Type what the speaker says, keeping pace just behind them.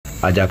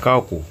Ajaka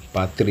Oko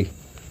Part 3.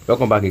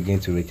 Welcome back again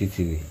to Ronke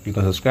TV. You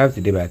can subscribe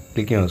today by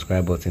clicking on the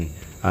subscribe button,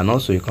 and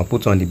also you can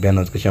put on the bell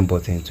notification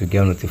button to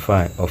get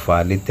notified of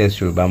our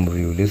latest Yoruba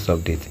movie release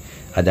update.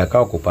 Ajaka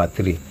Oko Part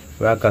 3,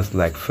 where cast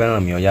like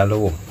Feranmi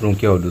Oyalowo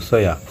Ronke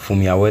Odusanya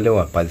Funmi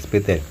Awelewa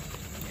participated.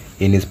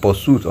 In his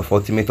pursuit of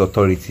ultimate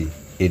authority,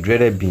 a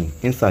dreaded being,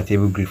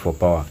 insatiable greed for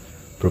power,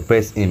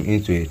 propels him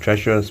into a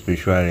treacherous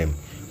spiritual realm,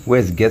 where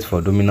his quest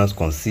for dominance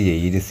conceals a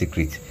hidden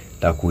secret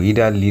that could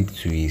either lead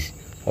to his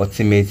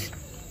ultimate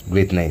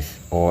greatness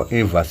or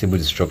irreversible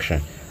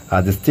destruction.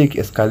 As the stake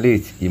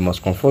escalates, he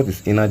must confront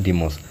his inner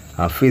demons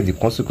and face the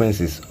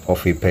consequences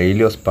of a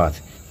perilous path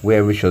where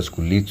every choice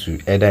could lead to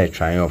either a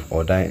triumph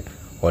or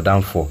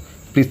downfall.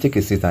 Please take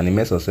a seat and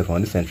immerse yourself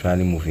on this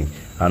entirely movie.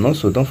 And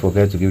also, don't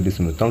forget to give this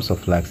movie thumbs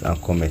up, likes,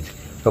 and comment.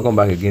 Welcome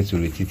back again to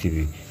Ronke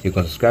TV. You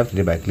can subscribe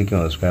today by clicking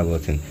on the subscribe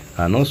button,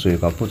 and also you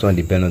can put on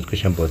the bell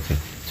notification button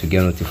to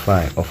get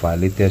notified of our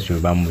latest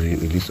Yoruba movie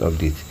release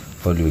update.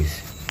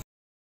 Always.